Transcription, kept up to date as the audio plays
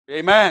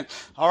Amen.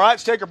 All right,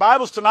 let's take our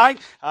Bibles tonight.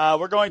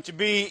 We're going to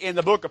be in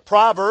the book of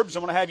Proverbs.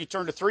 I'm going to have you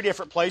turn to three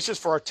different places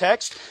for our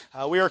text.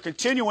 We are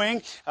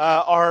continuing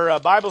our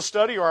Bible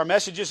study or our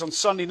messages on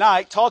Sunday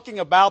night talking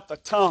about the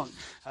tongue.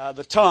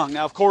 The tongue.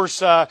 Now, of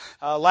course,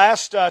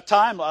 last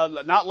time,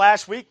 not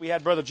last week, we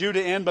had Brother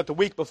Judah in, but the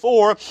week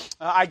before,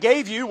 I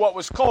gave you what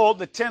was called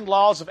the 10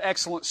 laws of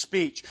excellent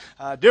speech.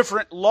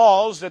 Different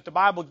laws that the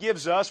Bible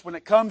gives us when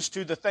it comes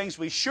to the things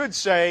we should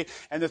say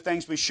and the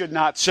things we should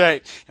not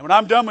say. And when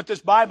I'm done with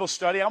this Bible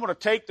study, I'm going to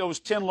take those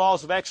 10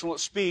 laws of excellent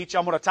speech,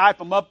 I'm going to type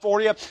them up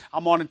for you,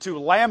 I'm going to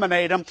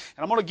laminate them, and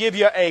I'm going to give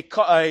you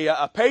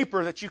a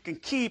paper that you can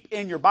keep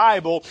in your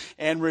Bible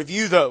and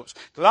review those.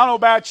 Because I don't know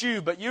about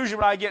you, but usually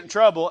when I get in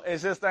trouble,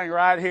 is this thing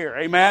right here.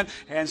 Amen?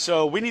 And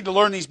so we need to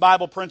learn these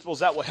Bible principles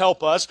that will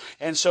help us.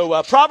 And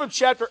so Proverbs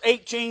chapter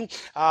 18,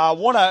 I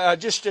want to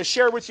just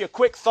share with you a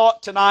quick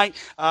thought tonight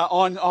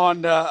on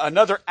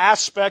another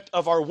aspect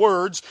of our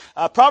words.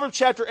 Proverbs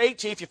chapter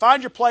 18, if you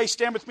find your place,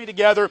 stand with me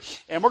together,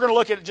 and we're going to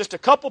look at just a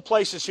couple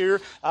places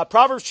here.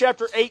 Proverbs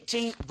chapter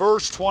 18,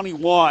 verse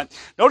 21.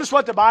 Notice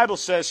what the Bible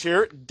says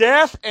here.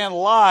 Death and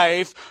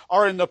life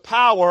are in the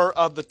power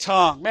of the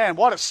tongue. Man,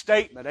 what a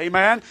statement.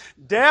 Amen?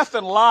 Death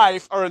and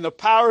life are in the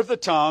power of the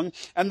tongue,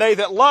 and they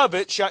that love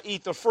it shall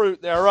eat the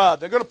fruit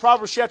thereof. Then go to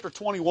Proverbs chapter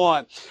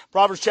 21.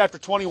 Proverbs chapter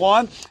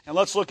 21, and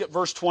let's look at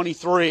verse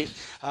 23.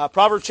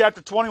 Proverbs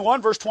chapter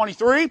 21, verse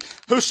 23.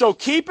 Whoso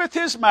keepeth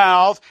his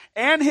mouth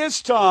and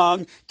his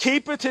tongue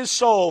keepeth his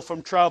soul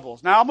from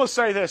troubles. Now, I'm going to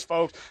say this,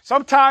 folks.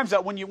 Sometimes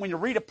that when you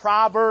read a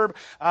proverb,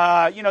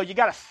 you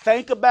got to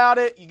think about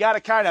it. You got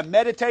to kind of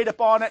meditate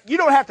upon it. You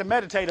don't have to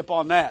meditate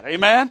upon that.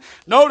 Amen?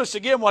 Notice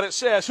again what it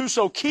says.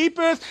 Whoso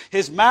keepeth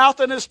his mouth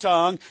and his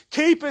tongue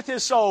keepeth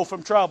his soul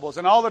from troubles.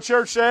 And all the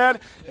church said,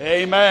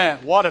 amen.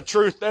 What a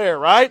truth there,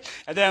 right?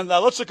 And then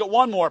let's look at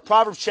one more.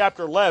 Proverbs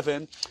chapter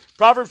 11.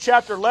 Proverbs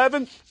chapter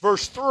 11,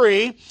 verse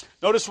 3.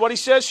 Notice what he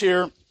says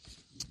here.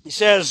 He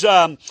says,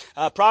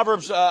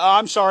 Proverbs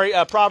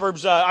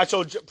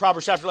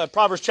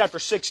chapter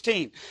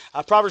 16.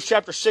 Proverbs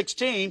chapter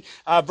 16,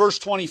 verse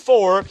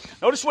 24.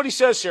 Notice what he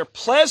says here.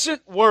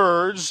 Pleasant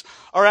words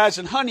are as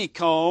an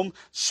honeycomb,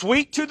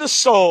 sweet to the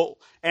soul,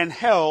 and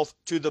health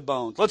to the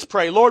bones. Let's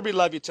pray. Lord, we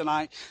love you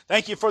tonight.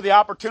 Thank you for the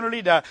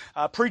opportunity to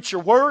preach your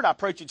word. I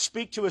pray you'd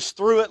speak to us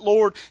through it,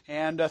 Lord.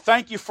 And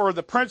thank you for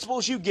the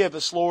principles you give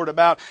us, Lord,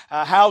 about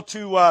how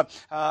to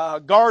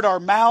guard our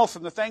mouth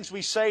and the things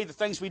we say, the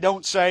things we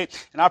don't say.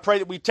 And I pray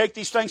that we take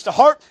these things to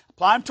heart,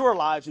 apply them to our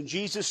lives. In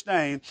Jesus'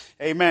 name,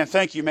 amen.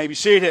 Thank you. You may be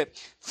seated.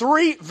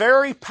 Three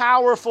very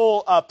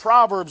powerful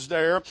proverbs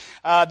there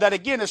that,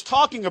 again, is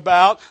talking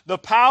about the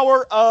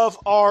power of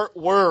our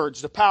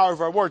words. The power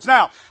of our words.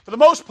 Now, for the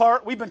most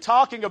part, we've been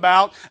talking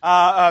about,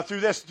 through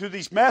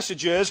these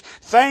messages,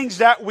 things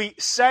that we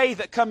say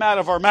that come out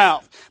of our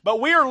mouth. But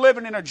we are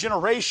living in a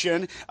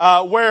generation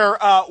where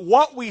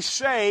what we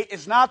say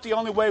is not the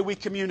only way we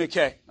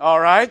communicate. All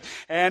right?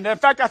 And, in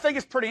fact, I think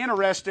it's pretty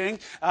interesting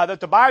that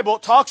the Bible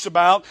talks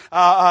about,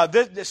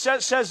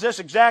 says this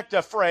exact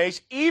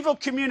phrase, evil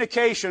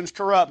communications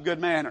corrupt good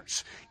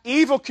manners.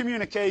 Evil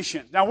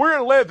communication. Now, we're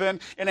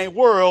living in a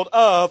world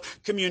of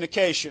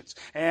communications.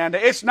 And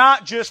it's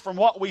not just from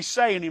what we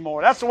say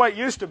anymore. That's the way it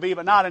used to be,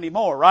 but not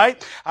anymore,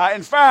 right?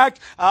 In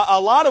fact,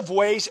 a lot of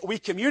ways we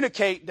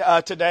communicate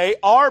today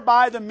are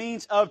by the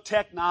means of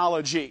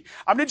technology.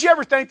 I mean, did you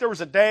ever think there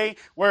was a day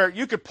where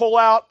you could pull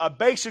out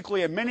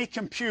basically a mini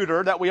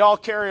computer that we all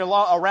carry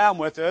around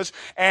with us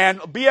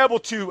and be able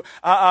to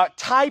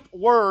type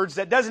words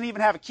that doesn't even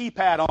have a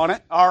keypad on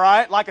it, all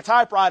right, like a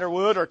typewriter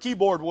would or a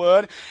keyboard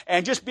would,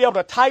 and just be able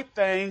to type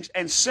things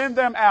and send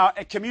them out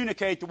and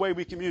communicate the way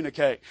we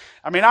communicate.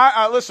 I mean,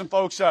 listen,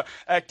 folks,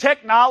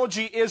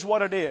 technology is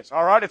what it is,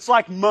 all right? It's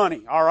like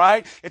money, all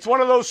right? It's one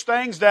of those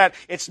things that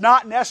it's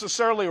not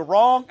necessarily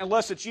wrong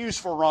unless it's used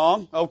for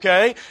wrong,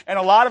 okay? And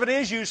a lot of it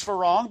is used for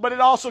wrong, but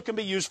it also can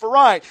be used for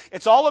right.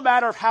 It's all a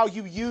matter of how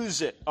you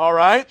use it, all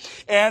right?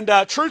 And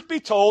truth be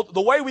told,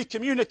 the way we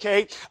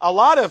communicate a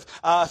lot of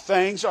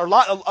things, or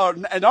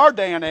in our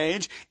day and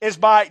age, is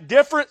by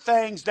different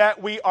things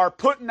that we are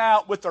putting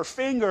out with our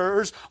fingers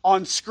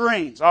on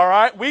screens, all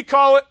right? We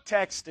call it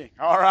texting,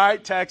 all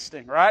right?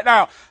 Texting, right?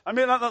 Now,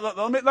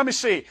 let me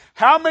see.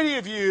 How many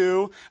of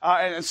you,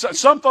 and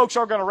some folks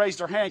are going to raise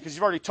their hand because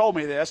you've already told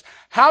me this,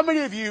 how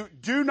many of you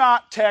do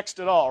not text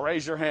at all?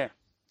 Raise your hand.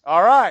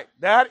 All right.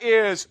 That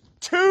is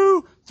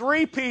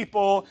 2-3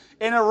 people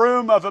in a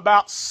room of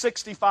about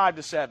 65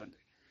 to 70.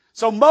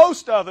 So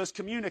most of us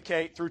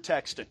communicate through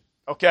texting,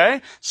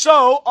 okay?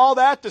 So, all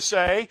that to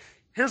say,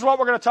 here's what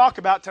we're going to talk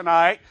about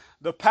tonight.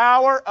 The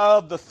power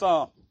of the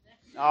thumb.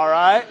 All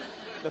right?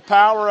 The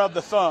power of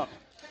the thumb.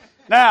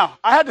 Now,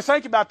 I had to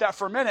think about that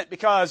for a minute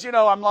because,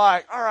 I'm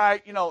like, all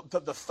right,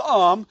 the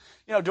thumb,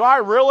 do I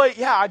really?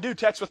 Yeah, I do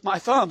text with my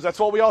thumbs. That's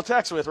what we all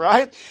text with,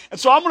 right? And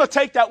so I'm going to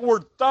take that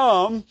word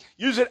thumb,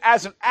 use it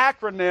as an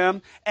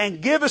acronym,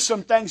 and give us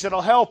some things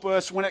that'll help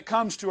us when it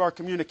comes to our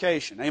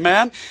communication.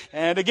 Amen?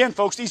 And again,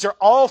 folks, these are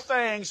all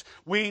things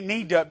we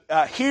need to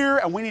hear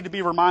and we need to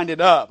be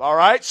reminded of. All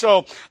right?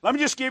 So let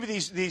me just give you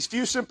these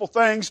few simple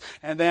things,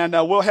 and then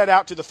we'll head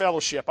out to the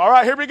fellowship. All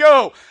right, here we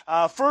go.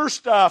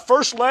 First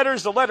letter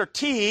is the letter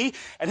T,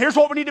 and here's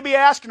what we need to be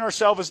asking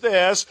ourselves is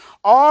this: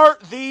 are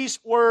these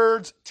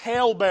words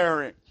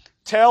tale-bearing?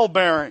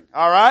 Tale-bearing.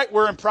 All right?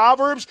 We're in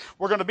Proverbs.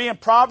 We're going to be in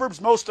Proverbs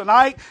most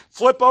tonight.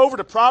 Flip over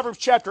to Proverbs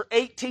chapter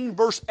 18,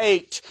 verse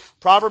 8.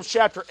 Proverbs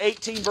chapter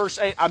 18, verse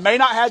 8. I may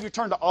not have you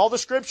turn to all the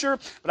Scripture,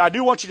 but I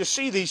do want you to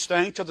see these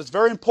things because it's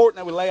very important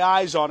that we lay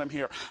eyes on them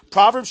here.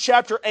 Proverbs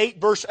chapter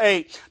 8, verse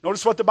 8.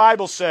 Notice what the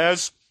Bible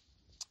says.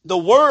 The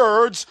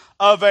words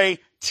of a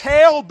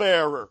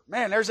talebearer.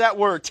 Man, there's that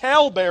word.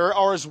 Talebearer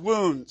are his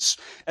wounds,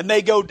 and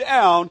they go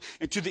down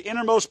into the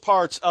innermost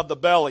parts of the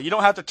belly. You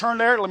don't have to turn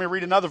there. Let me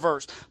read another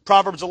verse.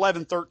 Proverbs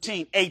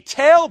 11:13. A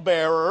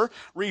talebearer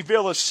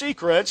revealeth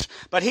secrets,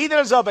 but he that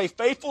is of a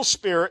faithful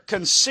spirit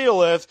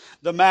concealeth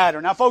the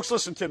matter. Now, folks,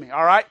 listen to me,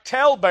 all right?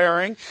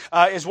 Talebearing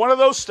is one of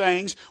those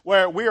things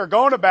where we are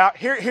going about,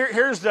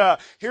 here's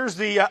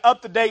the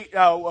up-to-date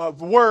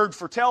word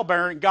for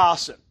talebearing: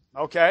 gossip.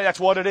 Okay, that's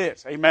what it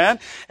is. Amen?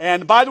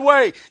 And by the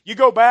way, you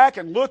go back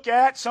and look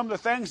at some of the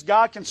things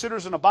God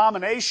considers an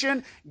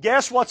abomination.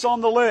 Guess what's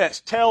on the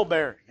list?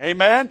 Tale-bearing.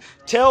 Amen?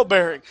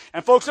 Tale-bearing.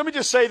 And folks, let me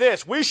just say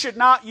this. We should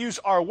not use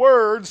our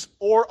words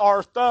or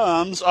our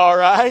thumbs, all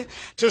right,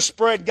 to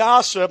spread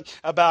gossip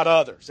about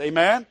others.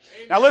 Amen?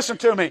 Now listen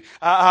to me.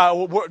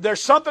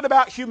 There's something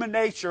about human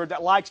nature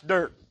that likes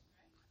dirt.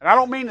 And I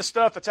don't mean the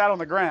stuff that's out on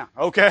the ground,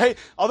 okay?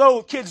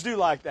 Although kids do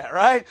like that,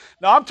 right?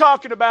 Now, I'm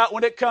talking about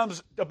when it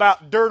comes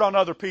about dirt on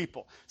other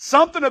people.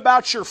 Something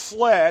about your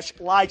flesh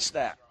likes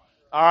that,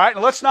 all right?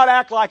 And let's not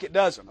act like it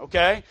doesn't,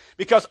 okay?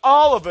 Because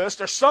all of us,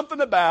 there's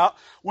something about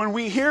when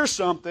we hear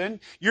something,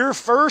 your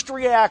first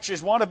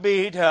reactions want to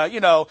be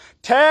to,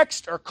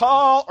 text or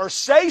call or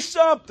say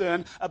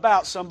something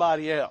about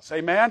somebody else,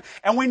 amen?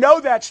 And we know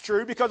that's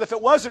true because if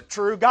it wasn't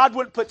true, God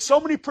wouldn't put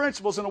so many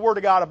principles in the Word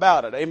of God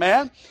about it,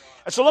 amen?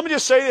 And so let me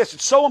just say this.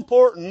 It's so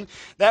important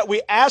that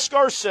we ask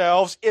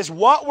ourselves, is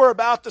what we're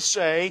about to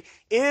say,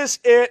 is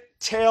it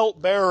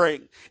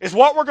tale-bearing? Is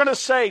what we're going to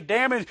say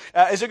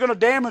is it going to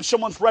damage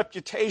someone's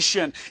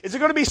reputation? Is it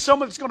going to be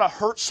someone that's going to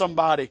hurt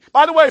somebody?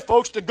 By the way,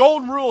 folks, the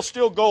golden rule is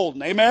still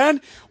golden. Amen?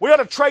 We ought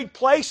to trade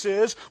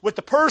places with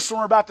the person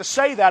we're about to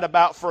say that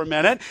about for a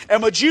minute.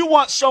 And would you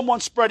want someone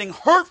spreading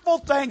hurtful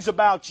things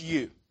about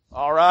you?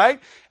 All right?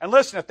 And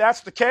listen, if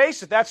that's the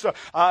case, if that's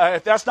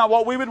not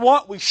what we would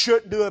want, we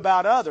shouldn't do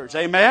about others.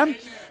 Amen?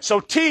 Amen. So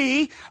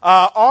T,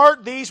 are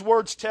these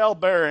words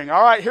tale-bearing?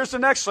 All right, here's the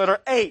next letter,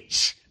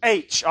 H.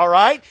 H, all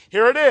right?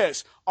 Here it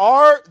is.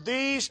 Are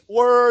these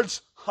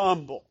words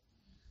humble?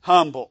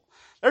 Humble.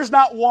 There's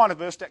not one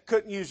of us that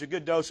couldn't use a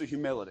good dose of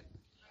humility.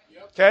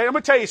 Okay, I'm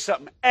going to tell you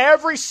something.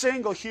 Every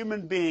single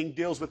human being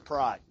deals with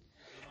pride.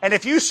 And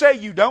if you say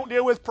you don't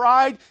deal with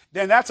pride,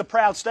 then that's a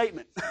proud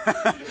statement.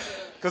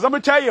 Because I'm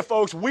going to tell you,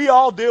 folks, we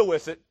all deal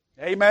with it.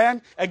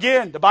 Amen?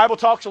 Again, the Bible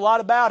talks a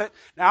lot about it.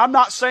 Now, I'm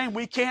not saying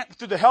we can't,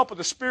 through the help of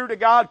the Spirit of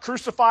God,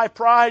 crucify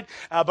pride.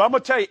 But I'm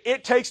going to tell you,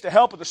 it takes the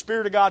help of the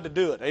Spirit of God to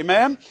do it.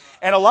 Amen?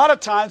 And a lot of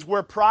times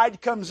where pride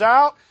comes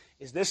out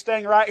is this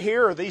thing right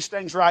here or these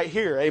things right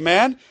here.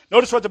 Amen?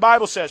 Notice what the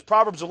Bible says.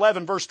 Proverbs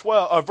 11, verse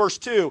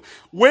 2.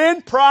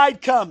 When pride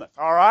cometh,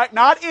 all right?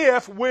 Not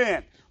if,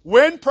 when.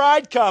 When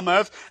pride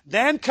cometh,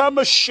 then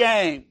cometh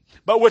shame.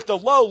 But with the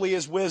lowly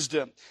is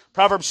wisdom.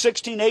 Proverbs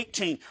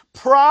 16:18.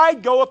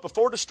 Pride goeth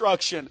before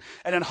destruction,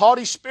 and an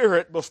haughty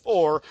spirit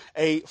before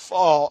a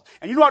fall.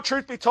 And you know what,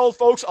 truth be told,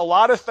 folks, a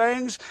lot of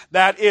things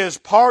that is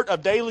part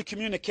of daily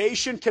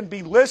communication can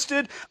be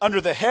listed under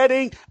the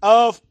heading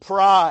of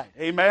pride.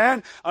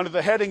 Amen? Under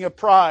the heading of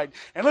pride.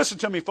 And listen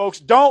to me,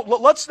 folks,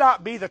 let's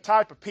not be the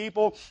type of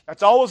people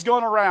that's always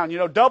going around,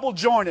 double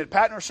jointed,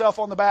 patting herself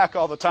on the back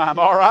all the time,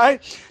 all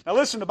right? Now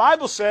listen, the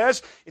Bible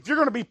says, if you're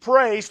going to be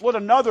praised, let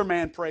another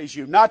man praise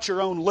you, not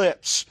your own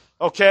lips.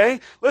 Okay?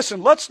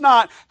 Listen, let's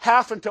not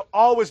have to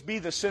always be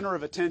the center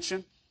of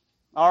attention.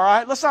 All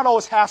right? Let's not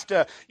always have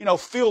to,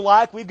 feel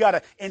like we've got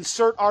to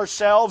insert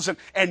ourselves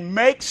and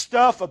make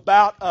stuff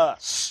about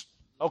us.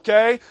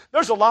 Okay?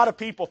 There's a lot of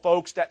people,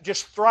 folks, that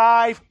just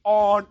thrive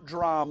on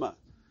drama.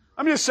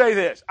 Let me just say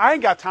this. I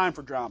ain't got time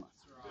for drama.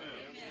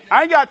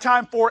 I ain't got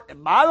time for it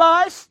in my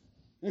life.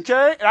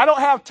 Okay? And I don't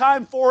have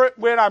time for it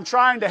when I'm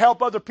trying to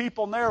help other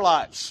people in their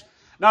lives.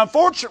 Now,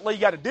 unfortunately,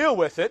 you got to deal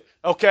with it,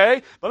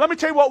 okay? But let me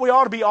tell you what we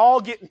ought to be all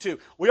getting to.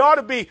 We ought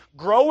to be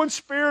growing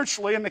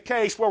spiritually in the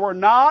case where we're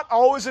not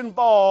always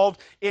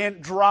involved in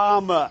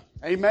drama.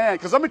 Amen.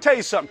 Because let me tell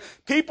you something.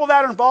 People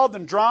that are involved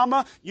in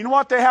drama, you know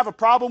what they have a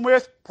problem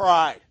with?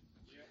 Pride.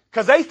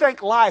 Because they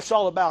think life's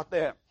all about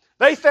them.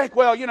 They think,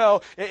 well,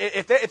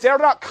 if they're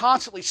not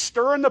constantly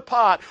stirring the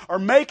pot or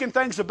making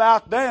things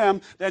about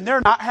them, then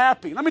they're not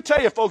happy. Let me tell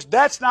you, folks,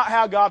 that's not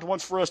how God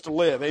wants for us to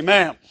live.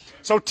 Amen.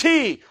 So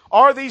T,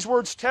 are these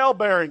words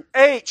tale-bearing?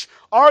 H,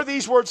 are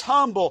these words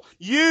humble?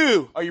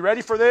 U, are you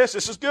ready for this?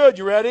 This is good.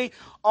 You ready?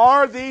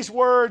 Are these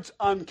words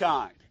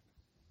unkind?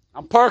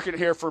 I'm parking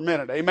here for a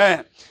minute.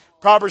 Amen.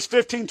 Proverbs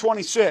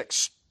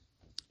 15:26.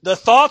 The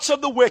thoughts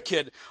of the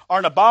wicked are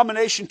an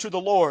abomination to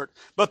the Lord,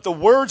 but the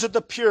words of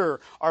the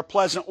pure are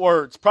pleasant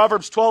words.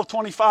 Proverbs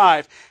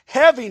 12:25.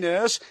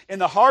 Heaviness in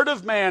the heart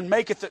of man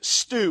maketh it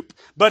stoop,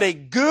 but a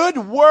good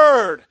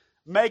word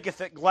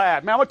maketh it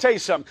glad. Man, I'm going to tell you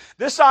something.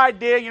 This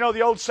idea,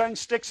 the old saying,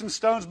 sticks and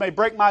stones may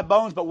break my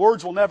bones, but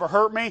words will never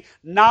hurt me.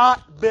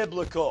 Not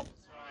biblical.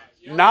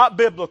 Not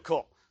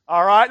biblical.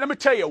 All right? Let me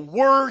tell you,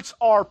 words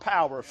are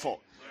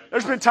powerful.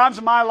 There's been times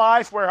in my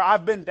life where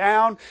I've been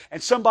down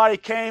and somebody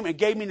came and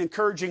gave me an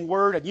encouraging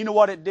word, and you know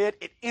what it did?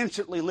 It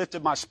instantly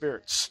lifted my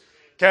spirits.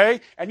 Okay?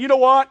 And you know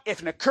what?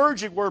 If an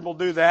encouraging word will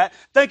do that,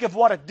 think of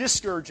what a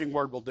discouraging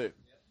word will do.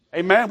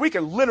 Amen. We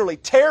can literally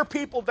tear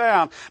people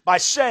down by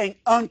saying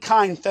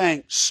unkind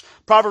things.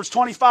 Proverbs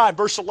 25,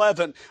 verse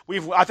 11.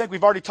 I think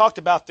we've already talked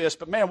about this,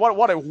 but man,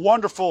 what a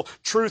wonderful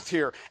truth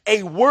here.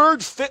 A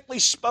word fitly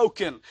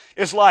spoken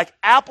is like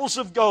apples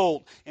of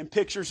gold and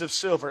pictures of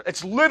silver.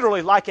 It's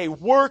literally like a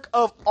work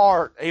of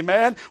art.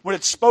 Amen. When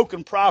it's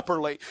spoken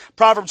properly.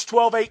 Proverbs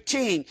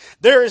 12:18.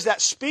 There is that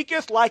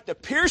speaketh like the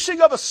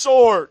piercing of a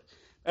sword,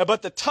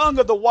 but the tongue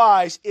of the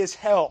wise is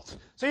health.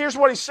 So here's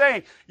what he's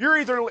saying. You're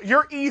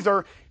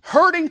either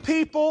hurting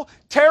people,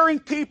 tearing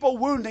people,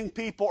 wounding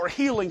people, or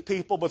healing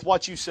people with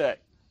what you say.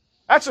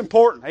 That's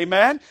important,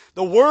 amen?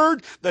 The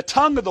word, the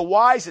tongue of the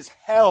wise is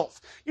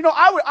health.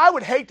 I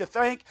would hate to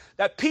think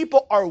that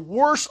people are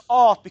worse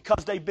off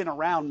because they've been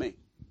around me.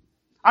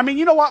 I mean,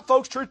 you know what,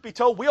 folks, truth be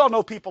told, we all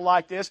know people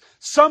like this.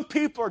 Some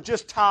people are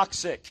just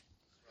toxic.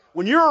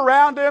 When you're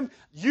around them,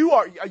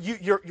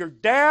 you're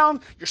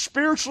down, you're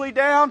spiritually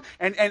down,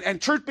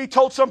 and truth be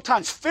told,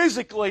 sometimes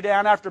physically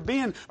down after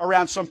being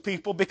around some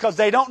people because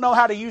they don't know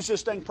how to use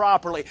this thing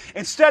properly.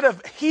 Instead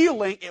of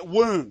healing, it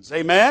wounds.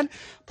 Amen?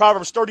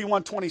 Proverbs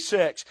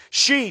 31:26.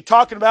 She,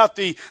 talking about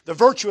the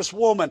virtuous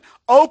woman,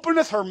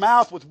 openeth her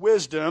mouth with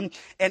wisdom,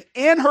 and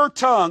in her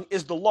tongue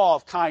is the law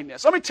of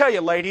kindness. Let me tell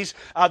you, ladies,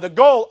 the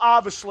goal,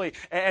 obviously,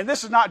 and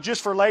this is not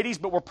just for ladies,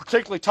 but we're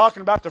particularly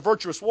talking about the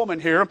virtuous woman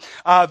here.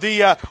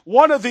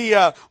 One of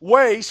the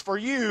ways for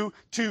you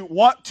to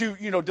want to,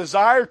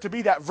 desire to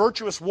be that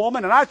virtuous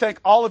woman, and I think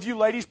all of you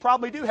ladies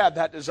probably do have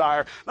that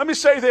desire. Let me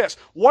say this.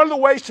 One of the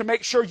ways to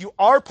make sure you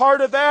are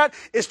part of that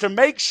is to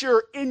make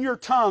sure in your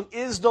tongue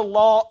is the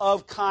law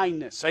of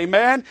kindness.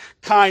 Amen?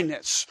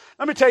 Kindness.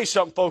 Let me tell you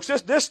something, folks.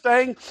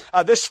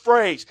 This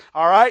phrase,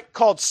 all right,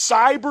 called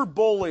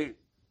cyberbullying.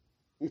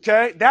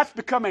 Okay? That's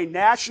become a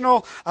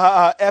national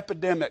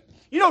epidemic.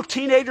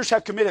 Teenagers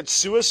have committed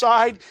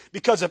suicide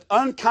because of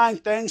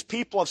unkind things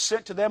people have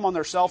sent to them on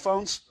their cell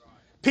phones.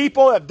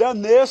 People have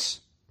done this,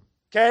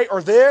 okay,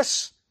 or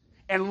this,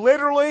 and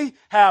literally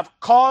have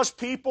caused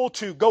people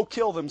to go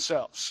kill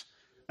themselves.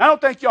 I don't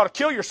think you ought to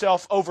kill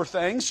yourself over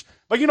things,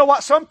 but you know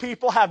what? Some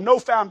people have no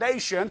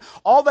foundation.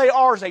 All they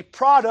are is a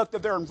product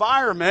of their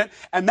environment,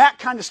 and that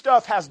kind of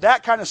stuff has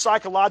that kind of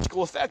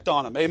psychological effect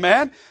on them.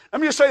 Amen?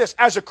 Let me just say this.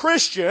 As a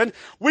Christian,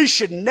 we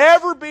should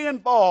never be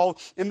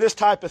involved in this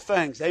type of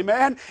things.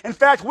 Amen? In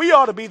fact, we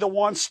ought to be the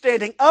ones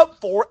standing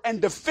up for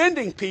and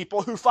defending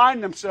people who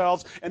find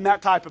themselves in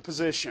that type of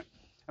position.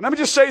 And let me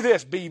just say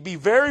this. Be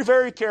very,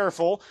 very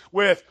careful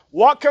with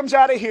what comes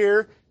out of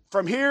here,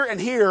 from here and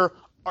here,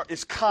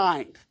 is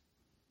kind.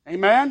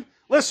 Amen?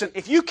 Listen,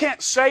 if you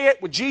can't say it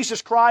with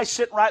Jesus Christ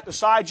sitting right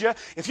beside you,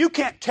 if you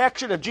can't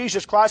text it if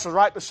Jesus Christ was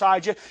right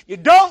beside you, you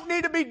don't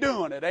need to be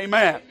doing it.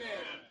 Amen? Amen.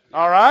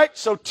 All right?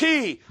 So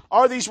T,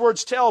 are these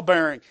words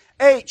tale-bearing?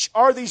 H,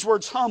 are these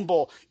words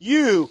humble?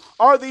 U,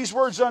 are these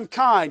words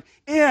unkind?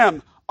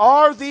 M,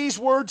 are these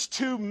words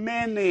too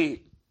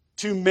many?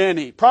 Too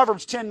many.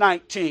 Proverbs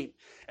 10:19.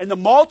 In the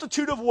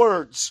multitude of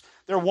words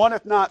there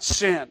wanteth not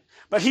sin,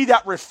 but he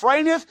that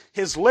refraineth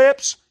his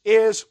lips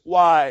is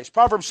wise.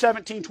 Proverbs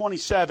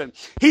 17:27.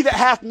 He that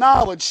hath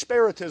knowledge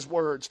spareth his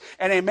words,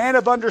 and a man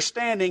of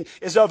understanding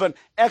is of an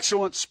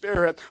excellent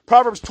spirit.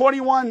 Proverbs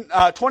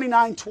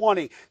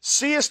 29:20.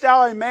 Seest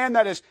thou a man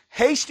that is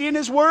hasty in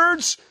his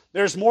words?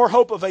 There's more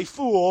hope of a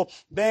fool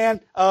than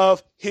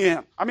of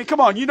him. I mean,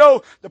 come on,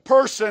 the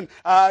person,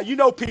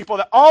 people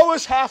that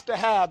always have to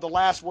have the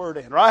last word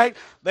in, right?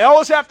 They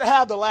always have to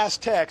have the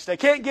last text. They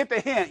can't get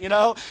the hint,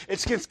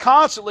 It's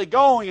constantly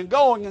going and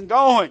going and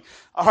going.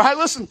 All right,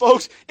 listen,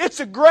 folks, it's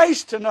a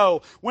grace to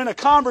know when a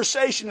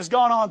conversation has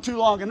gone on too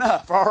long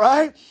enough, all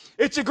right?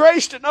 It's a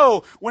grace to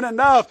know when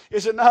enough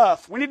is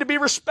enough. We need to be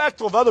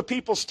respectful of other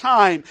people's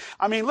time.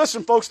 I mean,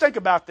 listen, folks, think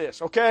about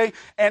this, okay?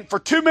 And for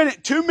too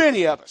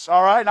many of us,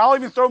 all right, and I'll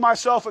even throw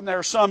myself in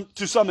there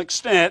to some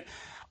extent,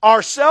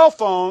 our cell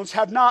phones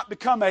have not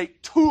become a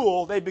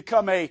tool, they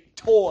become a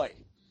toy,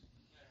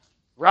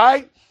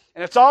 right?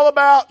 And it's all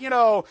about,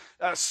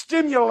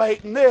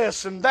 stimulating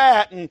this and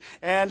that.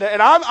 And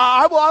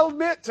I'll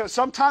admit,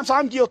 sometimes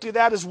I'm guilty of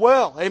that as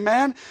well.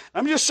 Amen?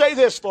 Let me just say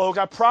this, folks.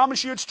 I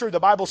promise you it's true. The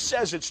Bible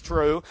says it's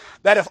true.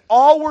 That if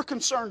all we're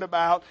concerned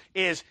about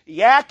is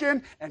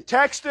yakking and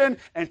texting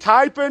and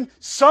typing,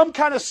 some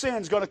kind of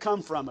sin's going to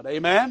come from it.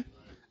 Amen?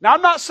 Now,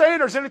 I'm not saying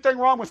there's anything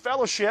wrong with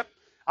fellowship.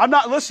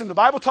 Listen, the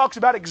Bible talks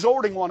about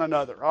exhorting one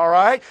another, all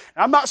right?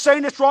 And I'm not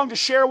saying it's wrong to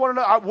share one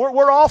another.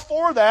 We're all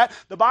for that.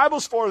 The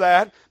Bible's for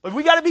that. But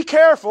we got to be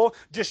careful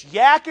just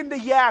yakking to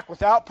yak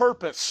without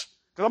purpose.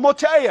 Because I'm going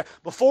to tell you,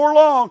 before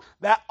long,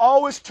 that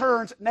always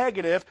turns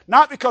negative.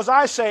 Not because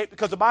I say it,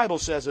 because the Bible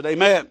says it.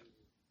 Amen.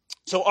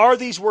 So are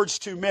these words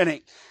too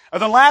many?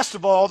 And then last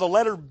of all, the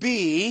letter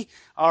B,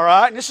 all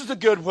right, and this is a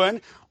good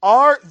one.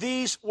 Are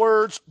these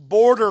words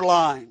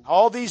borderline?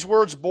 All these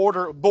words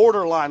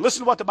borderline.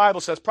 Listen to what the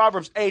Bible says,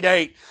 Proverbs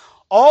 8:8.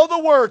 All the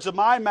words of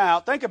my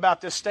mouth, think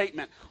about this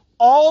statement.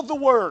 All the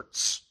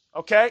words,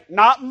 okay,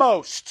 not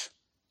most,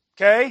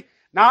 okay,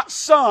 not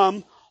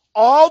some.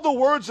 All the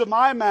words of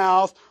my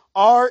mouth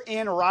are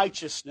in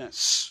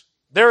righteousness.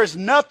 There is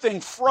nothing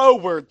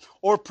froward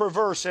or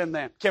perverse in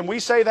them. Can we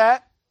say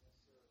that?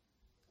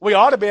 We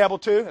ought to be able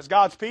to as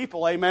God's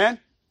people, amen?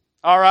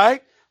 All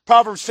right,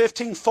 Proverbs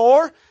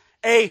 15:4.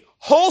 A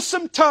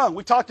wholesome tongue.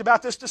 We talked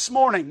about this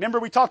morning. Remember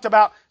we talked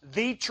about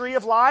the tree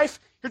of life?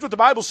 Here's what the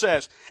Bible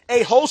says.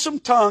 A wholesome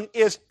tongue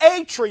is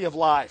a tree of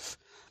life,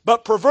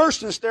 but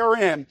perverseness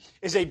therein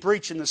is a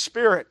breach in the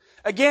spirit.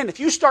 Again, if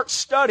you start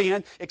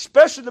studying,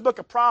 especially the book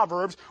of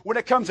Proverbs, when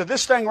it comes to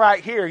this thing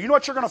right here, you know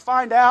what you're going to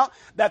find out?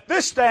 That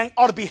this thing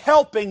ought to be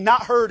helping,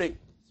 not hurting.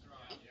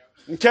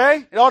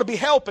 Okay? It ought to be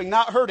helping,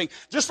 not hurting.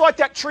 Just like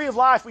that tree of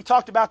life we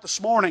talked about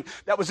this morning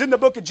that was in the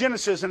book of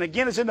Genesis and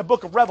again is in the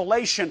book of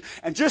Revelation,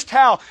 and just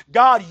how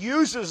God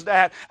uses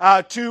that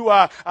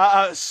to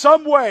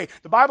some way.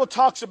 The Bible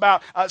talks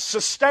about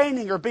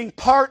sustaining or being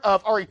part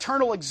of our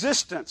eternal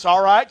existence.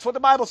 All right? That's what the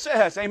Bible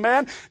says.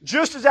 Amen?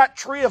 Just as that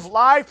tree of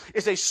life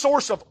is a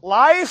source of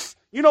life,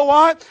 you know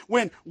what?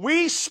 When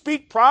we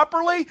speak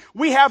properly,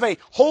 we have a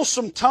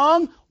wholesome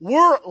tongue,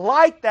 we're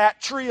like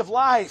that tree of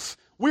life.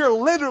 We are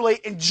literally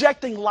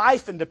injecting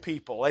life into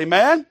people.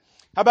 Amen?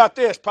 How about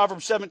this?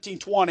 Proverbs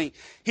 17:20.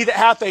 He that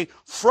hath a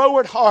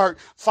froward heart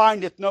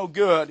findeth no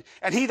good,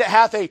 and he that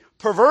hath a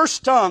perverse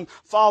tongue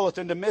falleth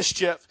into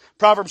mischief.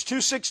 Proverbs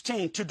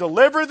 2:16. To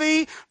deliver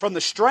thee from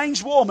the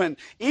strange woman,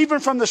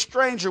 even from the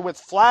stranger which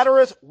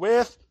flattereth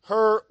with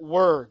her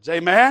words.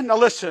 Amen? Now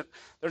listen,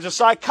 there's a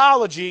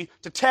psychology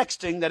to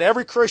texting that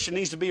every Christian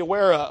needs to be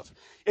aware of.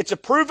 It's a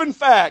proven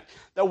fact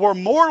that we're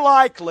more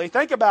likely,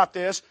 think about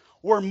this,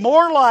 we're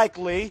more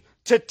likely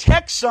to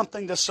text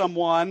something to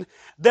someone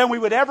than we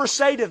would ever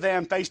say to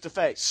them face to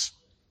face.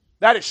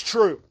 That is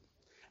true.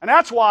 And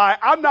that's why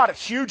I'm not a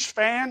huge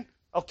fan,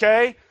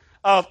 okay,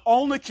 of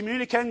only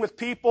communicating with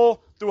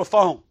people through a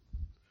phone.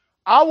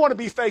 I want to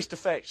be face to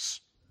face.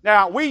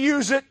 Now, we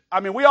use it,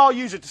 we all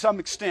use it to some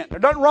extent.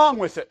 There's nothing wrong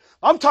with it.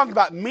 I'm talking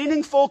about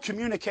meaningful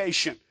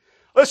communication.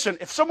 Listen,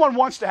 if someone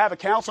wants to have a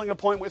counseling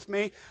appointment with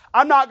me,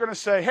 I'm not going to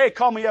say, hey,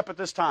 call me up at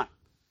this time.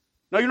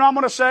 No, you know what I'm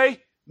going to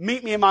say?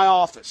 Meet me in my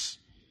office.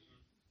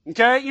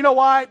 Okay? You know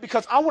why?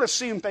 Because I want to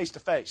see them face to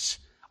face.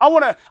 I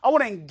want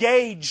to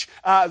engage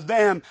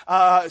them,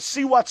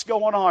 see what's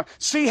going on,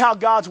 see how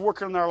God's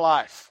working in their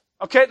life.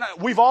 Okay?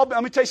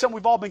 Let me tell you something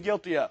we've all been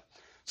guilty of.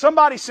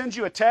 Somebody sends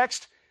you a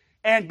text,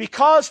 and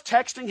because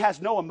texting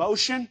has no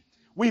emotion,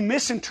 we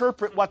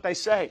misinterpret what they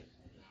say.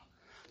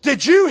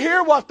 Did you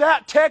hear what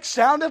that text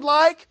sounded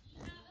like?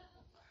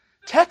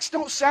 Texts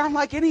don't sound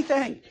like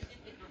anything.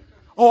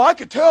 Oh, I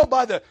could tell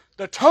by the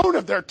tone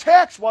of their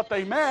text what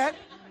they meant.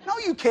 No,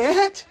 you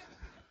can't.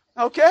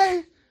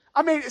 Okay?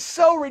 It's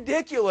so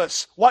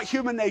ridiculous what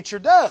human nature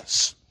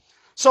does.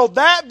 So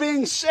that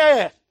being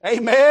said,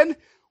 amen,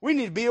 we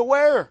need to be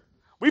aware.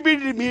 We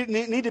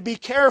need to be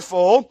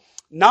careful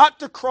not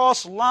to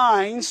cross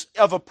lines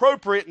of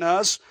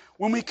appropriateness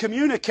when we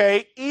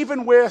communicate,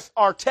 even with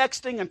our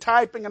texting and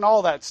typing and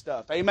all that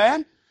stuff.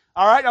 Amen?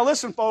 All right, now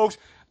listen, folks.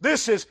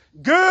 This is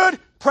good,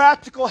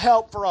 practical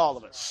help for all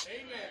of us.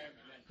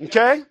 Amen.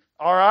 Okay?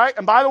 All right?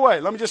 And by the way,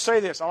 let me just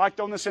say this. I like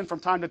throwing this in from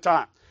time to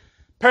time.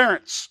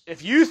 Parents,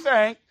 if you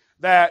think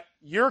that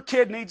your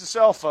kid needs a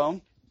cell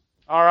phone,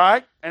 all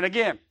right? And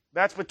again,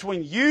 that's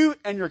between you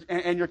and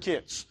your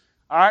kids.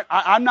 All right?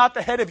 I'm not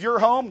the head of your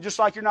home, just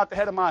like you're not the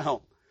head of my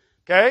home.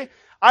 Okay?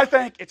 I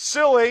think it's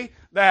silly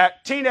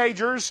that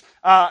teenagers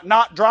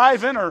not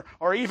driving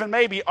or even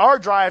maybe are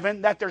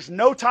driving, that there's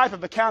no type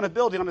of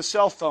accountability on a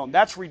cell phone.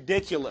 That's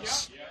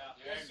ridiculous. Yep.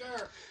 Yes,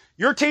 sir.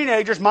 Your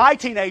teenagers, my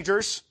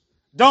teenagers,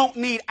 don't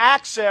need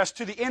access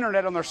to the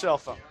internet on their cell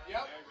phone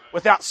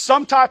without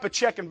some type of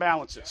check and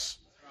balances.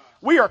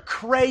 We are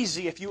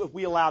crazy if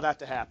we allow that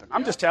to happen.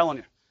 I'm just telling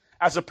you,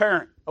 as a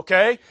parent,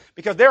 okay?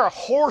 Because there are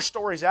horror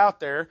stories out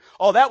there.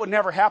 Oh, that would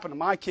never happen to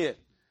my kid.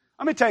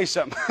 Let me tell you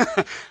something.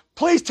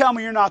 Please tell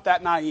me you're not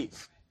that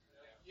naive.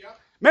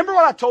 Remember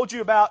what I told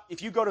you about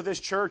if you go to this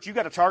church, you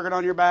got a target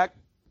on your back?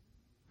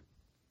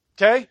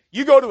 Okay?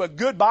 You go to a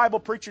good Bible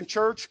preaching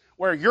church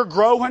where you're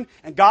growing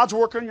and God's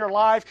working in your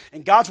life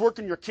and God's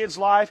working in your kid's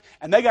life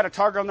and they got a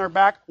target on their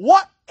back,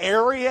 what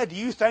area do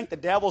you think the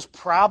devil's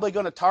probably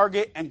going to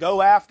target and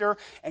go after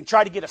and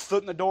try to get a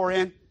foot in the door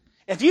in?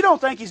 If you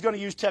don't think he's going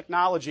to use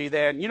technology,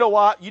 then you know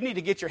what? You need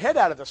to get your head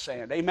out of the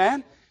sand.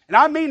 Amen? And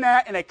I mean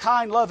that in a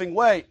kind, loving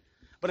way.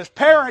 But as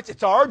parents,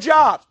 it's our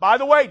jobs. By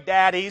the way,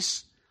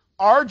 daddies,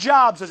 our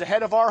jobs as a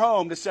head of our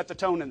home to set the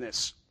tone in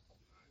this.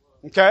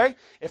 Okay?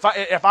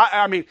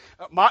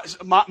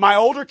 My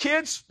older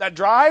kids that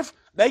drive,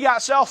 they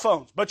got cell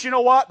phones. But you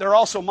know what? They're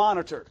also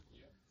monitored.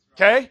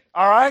 Okay?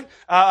 All right?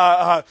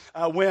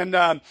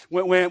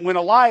 When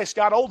Elias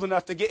got old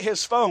enough to get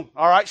his phone,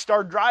 all right,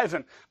 started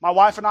driving, my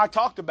wife and I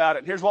talked about it.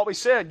 And here's what we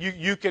said.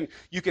 You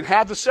can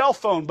have the cell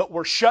phone, but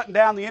we're shutting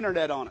down the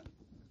internet on it.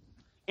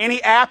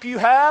 Any app you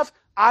have,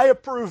 I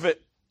approve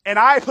it. And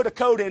I put a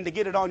code in to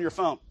get it on your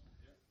phone.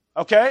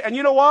 Okay? And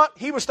you know what?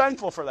 He was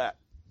thankful for that.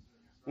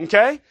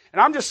 Okay?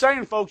 And I'm just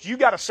saying, folks, you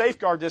got to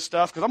safeguard this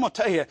stuff because I'm going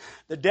to tell you,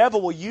 the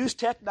devil will use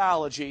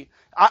technology.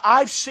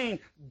 I've seen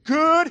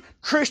good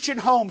Christian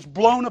homes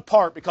blown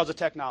apart because of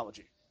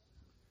technology.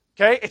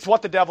 Okay? It's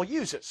what the devil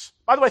uses.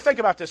 By the way, think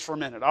about this for a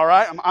minute, all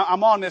right?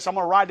 I'm on this. I'm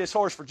going to ride this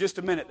horse for just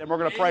a minute, then we're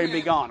going to pray and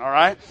be gone, all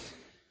right?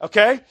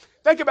 Okay?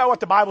 Think about what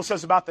the Bible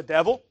says about the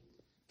devil.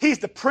 He's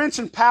the prince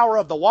and power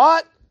of the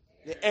what?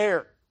 The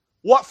air.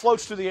 What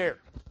floats through the air?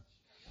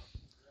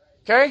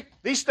 Okay?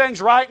 These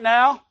things right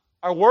now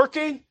are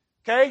working.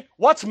 Okay?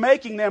 What's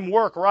making them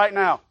work right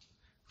now?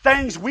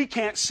 Things we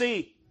can't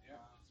see.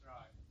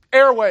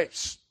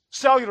 Airwaves,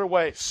 cellular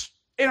waves,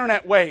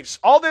 internet waves.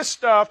 All this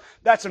stuff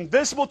that's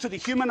invisible to the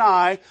human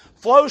eye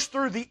flows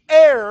through the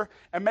air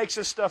and makes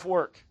this stuff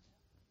work.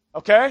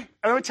 Okay?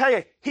 And let me tell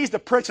you, he's the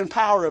prince and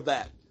power of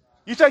that.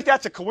 You think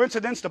that's a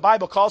coincidence the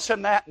Bible calls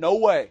him that? No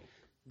way.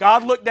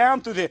 God looked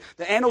down through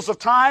the annals of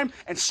time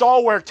and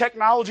saw where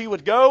technology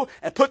would go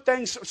and put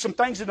some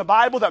things in the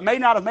Bible that may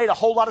not have made a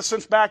whole lot of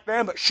sense back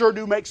then, but sure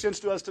do make sense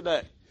to us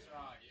today.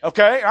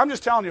 Okay? I'm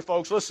just telling you,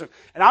 folks, listen,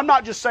 and I'm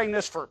not just saying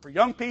this for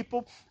young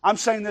people. I'm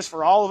saying this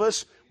for all of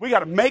us. We got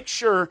to make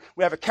sure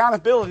we have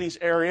accountability in these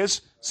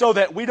areas so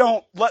that we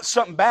don't let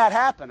something bad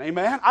happen.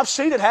 Amen? I've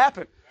seen it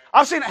happen.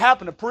 I've seen it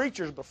happen to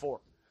preachers before.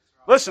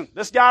 Listen,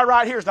 this guy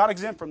right here is not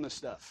exempt from this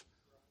stuff.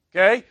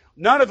 Okay?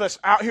 None of us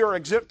out here are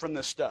exempt from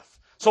this stuff.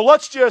 So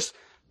let's just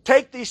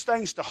take these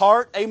things to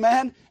heart,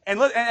 amen?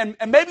 And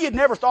maybe you'd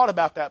never thought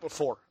about that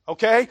before,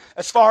 okay?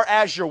 As far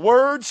as your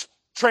words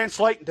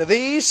translate into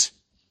these,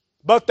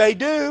 but they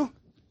do.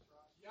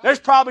 There's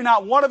probably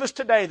not one of us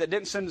today that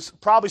didn't send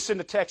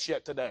a text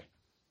yet today.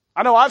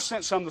 I know I've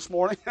sent some this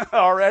morning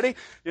already,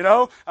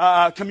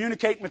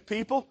 communicating with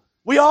people.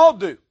 We all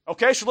do,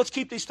 okay? So let's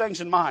keep these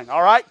things in mind,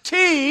 all right?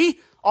 T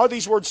are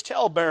these words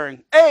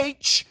tale-bearing.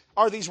 H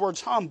are these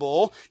words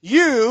humble.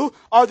 U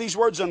are these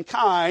words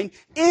unkind.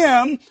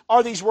 M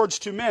are these words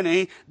too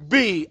many.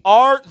 B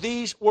are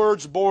these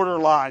words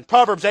borderline.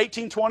 Proverbs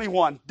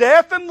 18:21.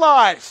 Death and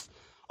life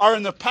are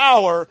in the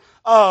power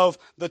of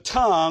the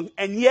tongue.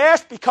 And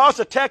yes, because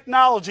of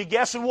technology,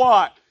 guessing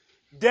what?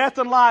 Death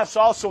and life is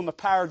also in the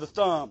power of the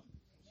thumb.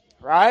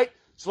 Right?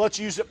 So let's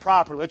use it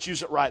properly. Let's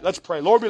use it right. Let's pray. Lord, we